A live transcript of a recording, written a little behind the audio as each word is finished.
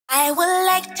I would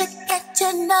like to get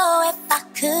to know if I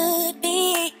could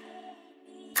be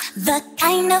the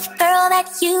kind of girl that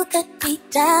you could be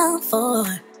down for.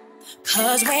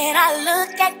 'Cause when I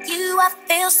look at you, I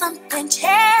feel something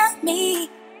tell me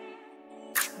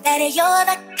that you're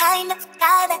the kind of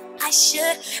guy that I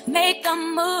should make a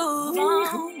move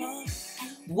on.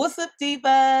 What's up,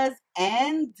 divas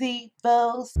and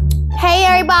divos? Hey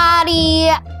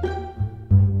everybody!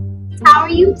 How are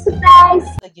you guys?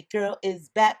 Your girl is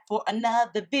back for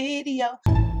another video.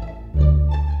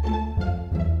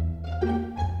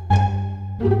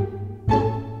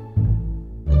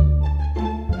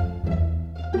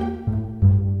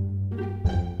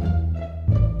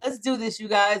 Let's do this, you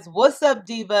guys. What's up,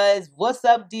 divas? What's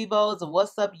up, divos?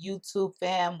 What's up, YouTube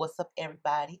fam? What's up,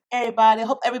 everybody? Everybody, I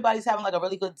hope everybody's having like a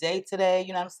really good day today.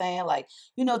 You know what I'm saying? Like,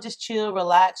 you know, just chill,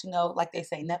 relax, you know, like they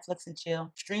say, Netflix and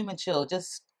chill, stream and chill.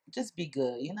 Just be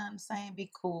good, you know what I'm saying?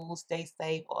 Be cool, stay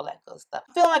safe, all that good stuff.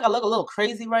 I feel like I look a little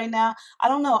crazy right now. I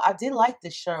don't know. I did like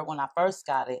this shirt when I first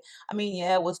got it. I mean,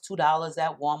 yeah, it was $2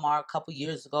 at Walmart a couple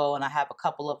years ago, and I have a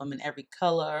couple of them in every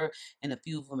color and a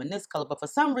few of them in this color. But for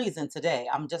some reason today,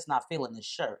 I'm just not feeling this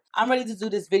shirt. I'm ready to do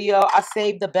this video. I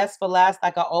saved the best for last,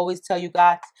 like I always tell you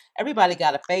guys. Everybody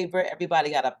got a favorite.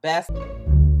 Everybody got a best.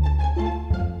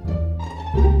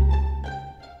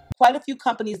 Quite a few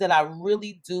companies that I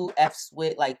really do F's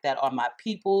with, like that are my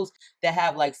peoples, that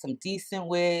have like some decent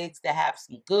wigs, that have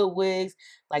some good wigs,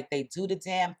 like they do the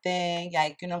damn thing,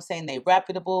 like, you know what I'm saying, they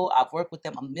reputable. I've worked with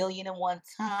them 1,000,001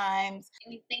 times.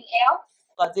 Anything else?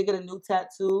 I did get a new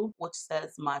tattoo, which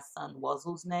says my son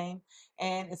Wuzzle's name,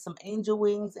 and it's some angel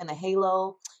wings and a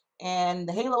halo. And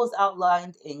the halo is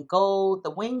outlined in gold. The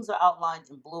wings are outlined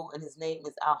in blue, and his name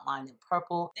is outlined in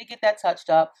purple. They get that touched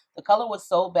up. The color was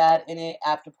so bad in it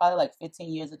after probably like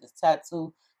 15 years of this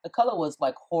tattoo. The color was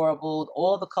like horrible.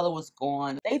 All the color was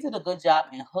gone. They did a good job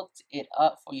and hooked it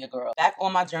up for your girl. Back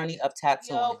on my journey of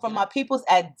tattooing. From my peoples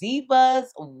at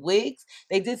DIVASWIGS,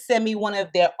 they did send me one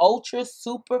of their ultra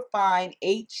super fine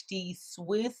HD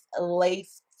Swiss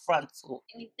lace frontal.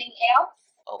 Anything else?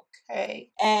 Okay,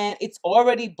 and it's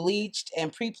already bleached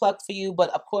and pre-plucked for you,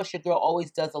 but of course your girl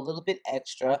always does a little bit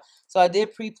extra, so I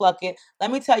did pre-pluck it.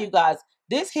 Let me tell you guys,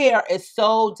 this hair is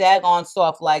so daggone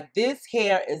soft. Like, this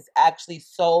hair is actually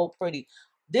so pretty.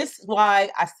 This is why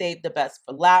I saved the best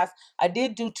for last. I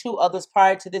did do 2 others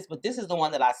prior to this, but this is the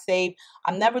one that I saved.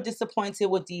 I'm never disappointed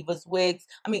with DIVASWIGS.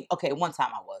 I mean, okay, one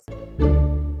time I was.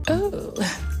 Oh,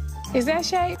 is that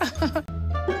shade?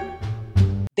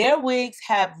 Their wigs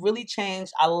have really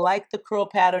changed. I like the curl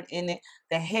pattern in it.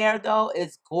 The hair, though,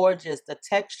 is gorgeous. The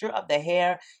texture of the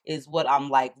hair is what I'm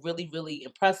like really, really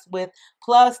impressed with.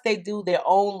 Plus, they do their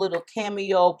own little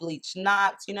cameo bleach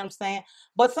knots, you know what I'm saying?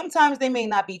 But sometimes they may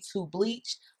not be too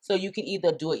bleached, so you can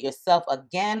either do it yourself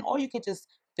again, or you could just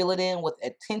fill it in with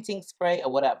a tinting spray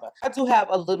or whatever. I do have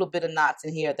a little bit of knots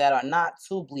in here that are not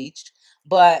too bleached,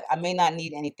 but I may not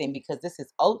need anything because this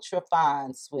is ultra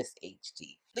fine Swiss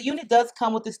HD. The unit does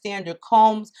come with the standard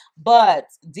combs, but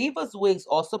DIVASWIGS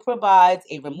also provides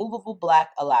a removable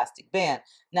black elastic band.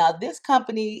 Now, this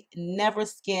company never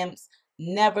skims,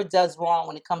 never does wrong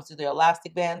when it comes to their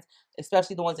elastic bands,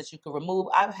 especially the ones that you can remove.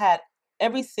 I've had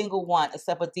every single one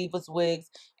except for DIVASWIGS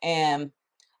and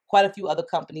quite a few other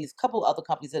companies, couple other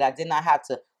companies that I did not have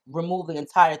to remove the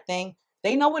entire thing.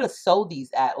 They know where to sew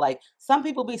these at. Like, some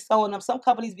people be sewing them, some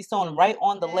companies be sewing them right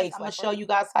on the lace. I'm gonna show you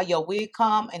guys how your wig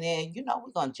come, and then, you know,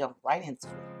 we're gonna jump right into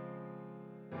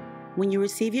it. When you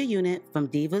receive your unit from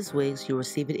DIVASWIGS, you'll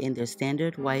receive it in their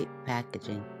standard white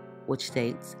packaging, which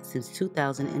states since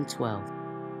 2012.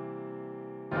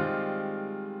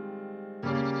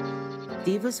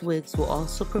 DIVASWIGS will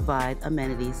also provide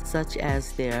amenities such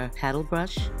as their paddle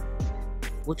brush,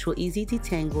 which will easily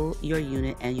detangle your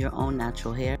unit and your own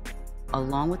natural hair.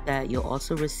 Along with that, you'll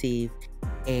also receive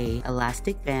an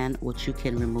elastic band which you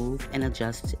can remove and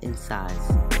adjust in size.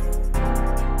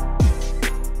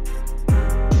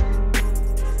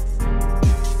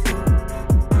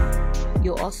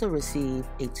 You'll also receive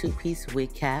a 2-piece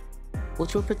wig cap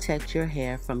which will protect your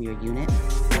hair from your unit.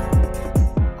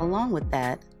 Along with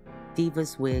that,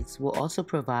 DIVASWIGS will also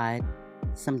provide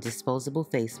some disposable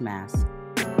face masks.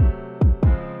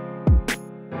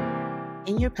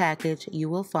 In your package, you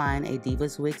will find a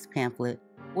DIVASWIGS pamphlet,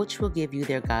 which will give you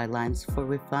their guidelines for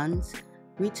refunds,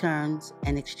 returns,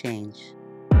 and exchange.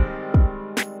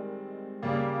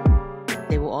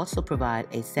 They will also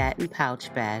provide a satin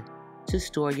pouch bag to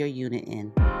store your unit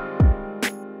in.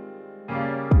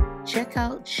 Check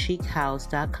out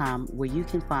chichouse.com, where you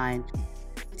can find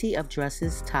plenty of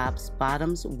dresses, tops,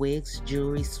 bottoms, wigs,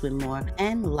 jewelry, swimwear,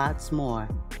 and lots more.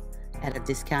 at a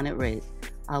discounted rate.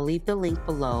 I'll leave the link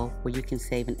below where you can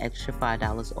save an extra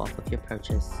 $5 off of your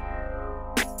purchase.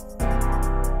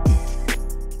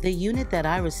 The unit that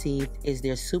I received is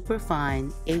their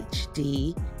Superfine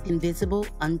HD Invisible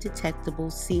Undetectable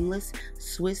Seamless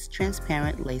Swiss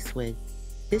Transparent Lace Wig.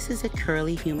 This is a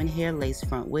curly human hair lace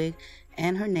front wig,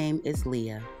 and her name is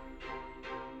LYYAH.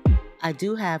 I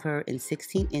do have her in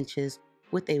 16 inches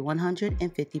with a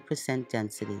 150%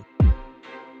 density.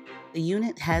 The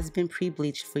unit has been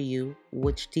pre-bleached for you,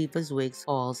 which DIVASWIGS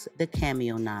calls the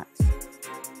Kamo knots.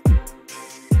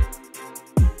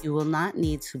 You will not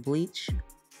need to bleach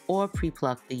or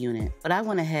pre-pluck the unit, but I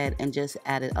went ahead and just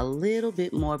added a little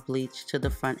bit more bleach to the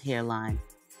front hairline,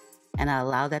 and I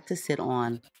allow that to sit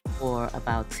on for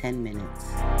about 10 minutes.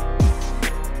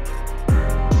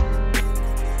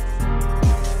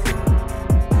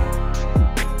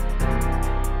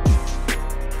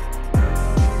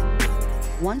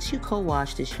 Once you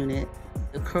co-wash this unit,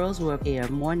 the curls will appear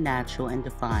more natural and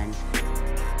defined.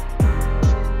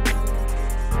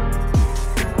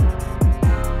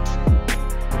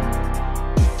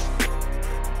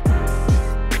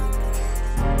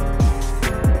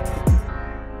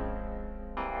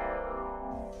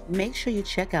 Make sure you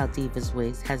check out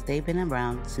DIVASWIGS, as they've been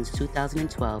around since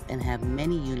 2012 and have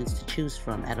many units to choose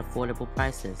from at affordable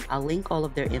prices. I'll link all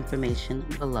of their information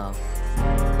below.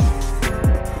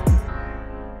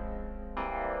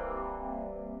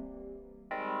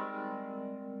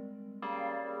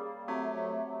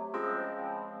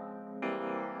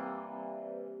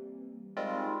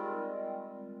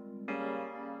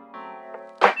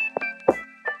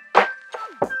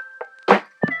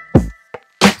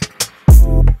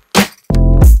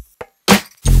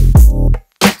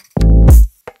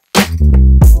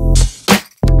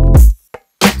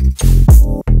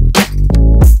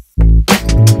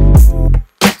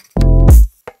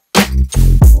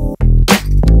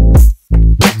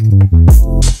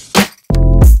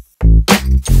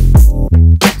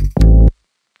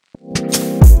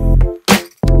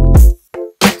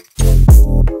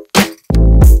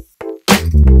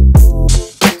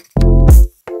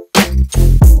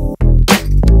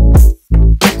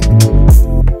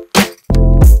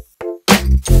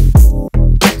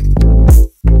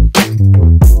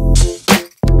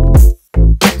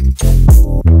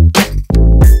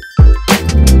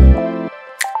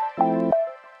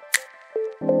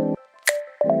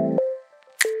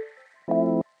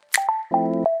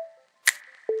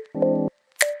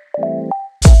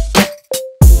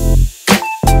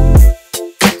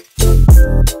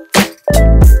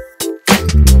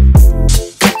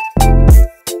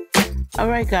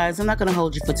 Alright guys, I'm not going to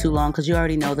hold you for too long because you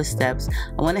already know the steps.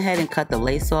 I went ahead and cut the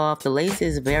lace off. The lace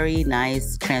is very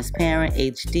nice, transparent,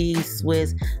 HD,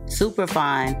 Swiss, super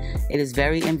fine. It is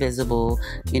very invisible,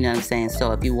 you know what I'm saying?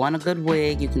 So if you want a good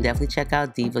wig, you can definitely check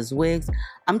out DIVASWIGS.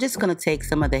 I'm just going to take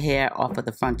some of the hair off of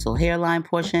the frontal hairline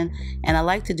portion, and I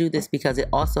like to do this because it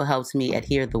also helps me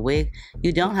adhere the wig.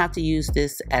 You don't have to use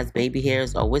this as baby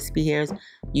hairs or wispy hairs.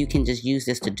 You can just use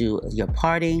this to do your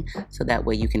parting, so that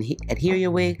way you can adhere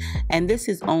your wig. And this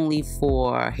is only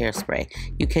for hairspray.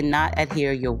 You cannot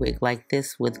adhere your wig like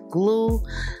this with glue,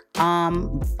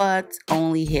 but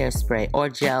only hairspray or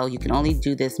gel. You can only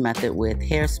do this method with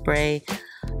hairspray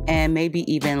and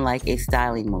maybe even like a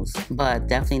styling mousse, but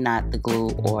definitely not the glue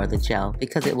or the gel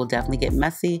because it will definitely get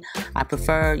messy. I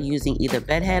prefer using either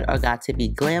bedhead or got to be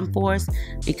Glam Force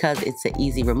because it's an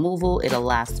easy removal. It'll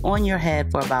last on your head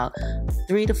for about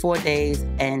 3 to 4 days,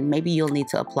 and maybe you'll need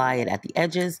to apply it at the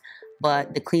edges,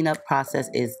 but the cleanup process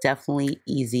is definitely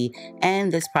easy,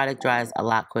 and this product dries a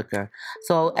lot quicker.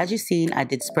 So as you've seen, I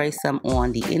did spray some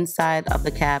on the inside of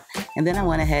the cap, and then I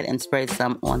went ahead and sprayed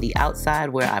some on the outside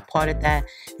where I parted that,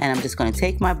 and I'm just going to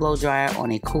take my blow dryer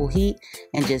on a cool heat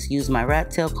and just use my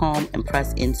rat tail comb and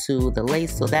press into the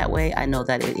lace, so that way I know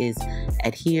that it is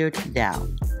adhered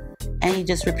down. And you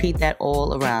just repeat that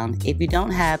all around. If you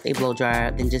don't have a blow dryer,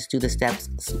 then just do the steps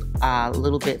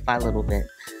little bit by little bit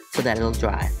so that it'll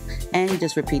dry. And you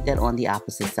just repeat that on the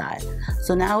opposite side.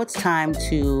 So now it's time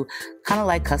to kind of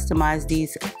like customize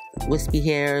these wispy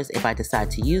hairs if I decide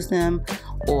to use them,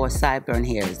 or sideburn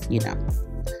hairs, you know.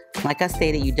 Like I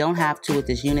stated, you don't have to with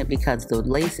this unit because the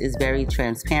lace is very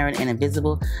transparent and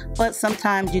invisible, but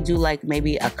sometimes you do like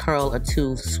maybe a curl or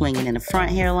two swinging in the front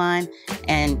hairline,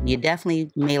 and you definitely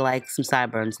may like some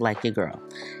sideburns like your girl.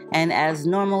 And as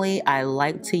normally, I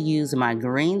like to use my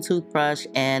green toothbrush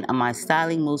and my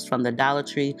styling mousse from the Dollar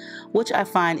Tree, which I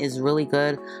find is really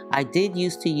good. I did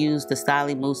used to use the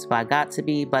styling mousse by Got To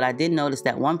Be, but I did notice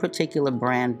that one particular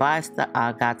brand by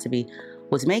Got To Be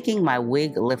was making my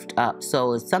wig lift up.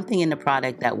 So it's something in the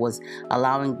product that was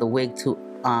allowing the wig to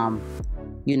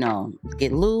you know,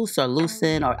 get loose or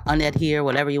loosen or unadhere,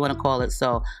 whatever you want to call it.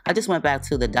 So I just went back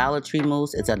to the Dollar Tree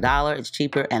mousse. It's $1, it's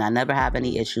cheaper, and I never have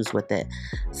any issues with it.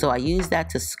 So I use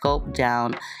that to sculpt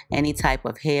down any type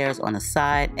of hairs on the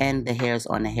side and the hairs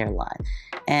on the hairline.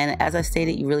 And as I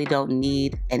stated, you really don't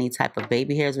need any type of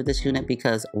baby hairs with this unit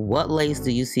because what lace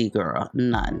do you see, girl?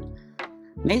 None.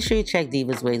 Make sure you check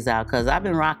DIVASWIGS out because I've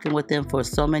been rocking with them for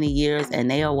so many years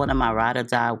and they are one of my ride or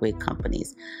die wig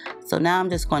companies. So now I'm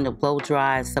just going to blow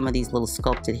dry some of these little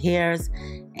sculpted hairs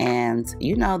and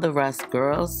you know the rest,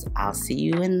 girls. I'll see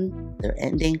you in the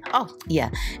ending. Oh yeah,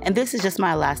 and this is just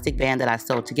my elastic band that I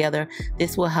sewed together.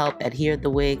 This will help adhere the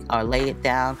wig or lay it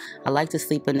down. I like to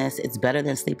sleep in this. It's better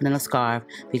than sleeping in a scarf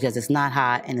because it's not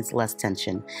hot and it's less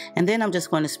tension. And then I'm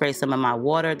just going to spray some of my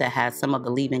water that has some of the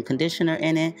leave-in conditioner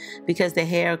in it because the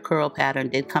hair curl pattern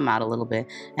did come out a little bit,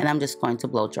 and I'm just going to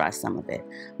blow dry some of it.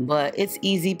 But it's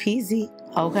easy peasy,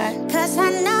 okay? Cause I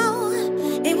know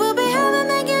it will be heaven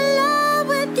making love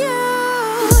with you.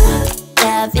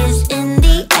 Love is in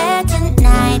the air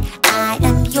tonight. I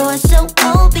am yours, so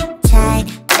hold me tight.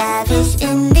 Love is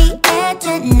in the air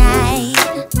tonight.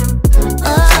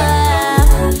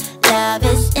 Oh, love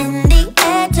is in the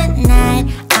air tonight.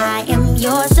 I am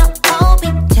yours, so hold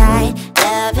me tight.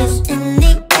 Love is in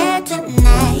the air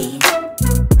tonight.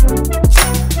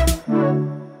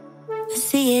 I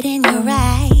see it in your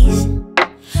eyes.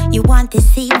 You want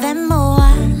this even more.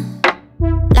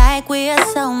 Like we are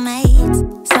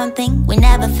soulmates, something we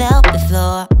never felt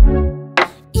before.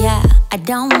 Yeah, I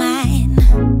don't mind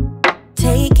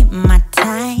taking my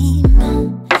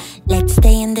time. Let's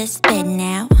stay in this bed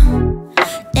now,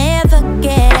 never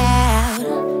get out.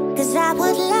 Cause I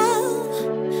would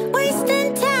love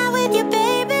wasting time with you,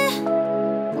 baby.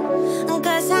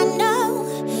 Cause I know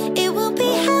it will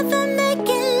be heaven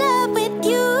making love with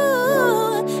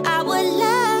you. I would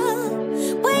love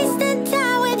wasting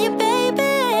time with you, baby.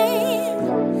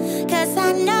 Cause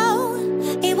I know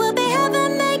it will be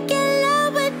heaven making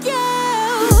love with you.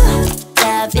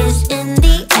 Love is in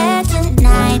the air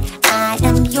tonight. I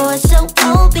am yours, so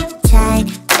hold me tight.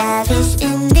 Love is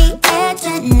in the air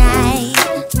tonight.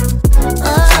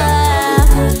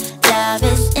 Oh, love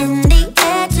is in the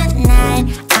air tonight.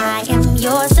 I am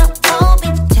yours, so hold me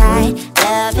tight.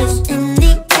 Love is in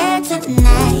the air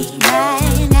tonight. Love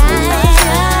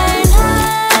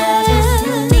is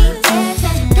in the air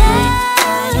tonight.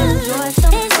 I am yours, so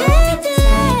hold me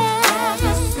tight. Love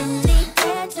is in the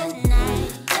air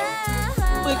tonight.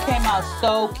 It came out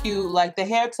so cute. Like the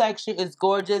hair texture is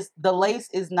gorgeous. The lace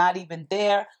is not even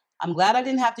there. I'm glad I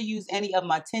didn't have to use any of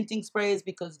my tinting sprays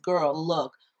because girl,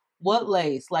 look, what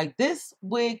lace. Like this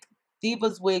wig,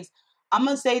 DIVASWIGS, I'm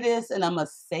gonna say this and I'm gonna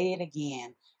say it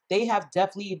again. They have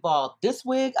definitely evolved. This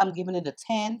wig, I'm giving it a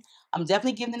 10. I'm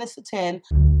definitely giving this a 10.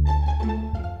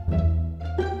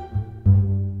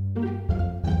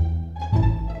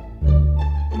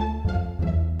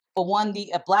 For one,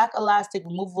 the black elastic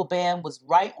removable band was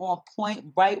right on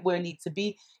point, right where it needs to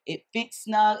be. It fit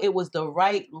snug. It was the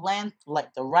right length,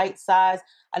 like the right size.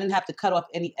 I didn't have to cut off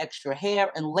any extra hair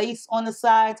and lace on the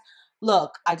sides.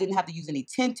 Look, I didn't have to use any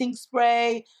tinting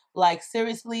spray. Like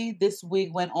seriously, this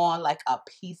wig went on like a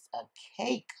piece of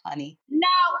cake, honey. No,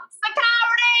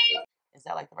 security! Is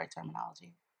that like the right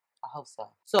terminology? I hope so.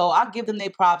 So I'll give them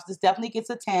their props. This definitely gets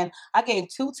a 10. I gave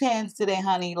 2 10s today,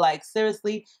 honey. Like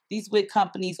seriously, these wig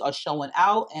companies are showing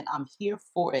out and I'm here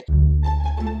for it.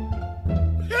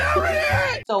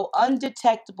 So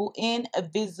undetectable,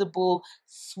 invisible,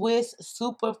 Swiss,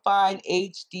 super fine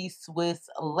HD Swiss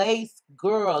lace.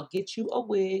 Girl, get you a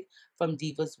wig from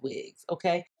DIVASWIGS,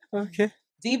 okay? Okay.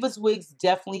 DIVASWIGS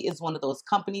definitely is one of those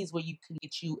companies where you can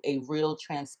get you a real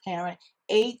transparent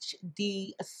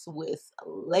HD Swiss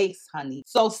lace, honey.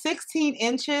 So 16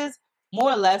 inches,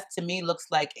 more or less, to me looks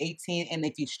like 18. And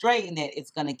if you straighten it,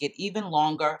 it's going to get even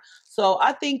longer. So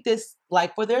I think this,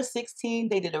 like for their 16,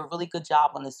 they did a really good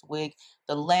job on this wig.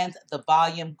 The length, the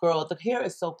volume, girl, the hair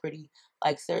is so pretty.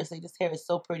 Like seriously, this hair is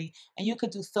so pretty. And you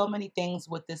could do so many things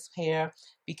with this hair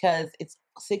because it's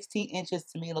 16 inches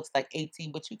to me looks like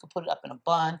 18, but you could put it up in a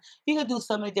bun. You could do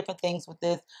so many different things with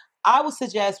this. I would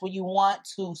suggest when you want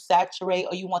to saturate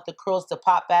or you want the curls to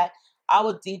pop back, I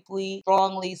would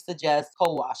strongly suggest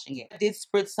co-washing it. I did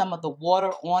spritz some of the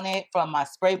water on it from my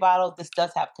spray bottle. This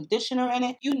does have conditioner in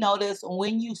it. You notice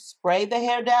when you spray the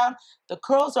hair down, the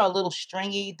curls are a little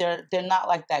stringy. They're not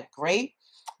like that great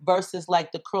versus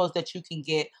like the curls that you can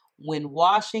get when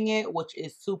washing it, which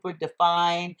is super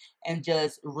defined and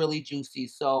just really juicy.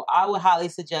 So I would highly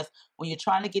suggest when you're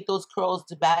trying to get those curls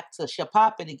back to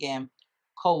popping again,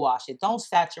 co-wash it. Don't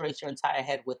saturate your entire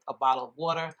head with a bottle of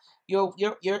water. Your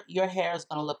hair is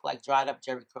gonna look like dried up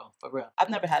Jerry curl, for real. I've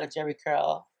never had a Jerry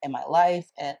curl in my life,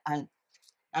 and I'm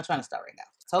trying to start right now.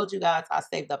 Told you guys I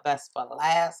saved the best for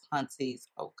last, hunties.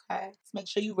 Okay, so make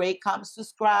sure you rate, comment,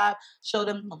 subscribe, show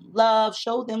them some love,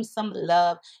 show them some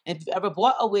love. And if you've ever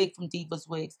bought a wig from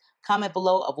DIVASWIGS, comment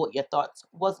below of what your thoughts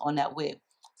was on that wig.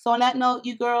 So on that note,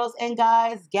 you girls and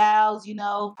guys, gals, you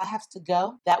know, I have to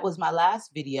go. That was my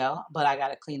last video, but I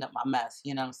gotta clean up my mess,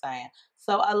 you know what I'm saying?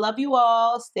 So I love you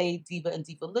all. Stay diva and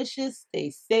divalicious,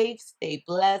 stay safe, stay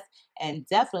blessed, and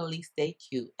definitely stay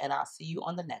cute. And I'll see you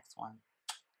on the next one.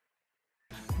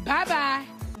 Bye-bye.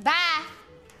 Bye.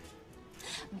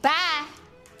 Bye.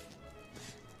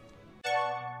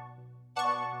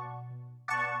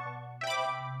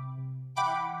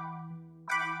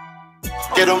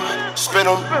 Get them, spin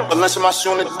them, Valencia my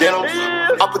shoe in the denim.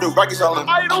 I put the Rockies all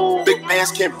in. Big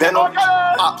bands can't bend them.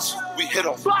 Ops, we hit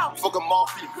them. Fuck them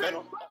off, we venom.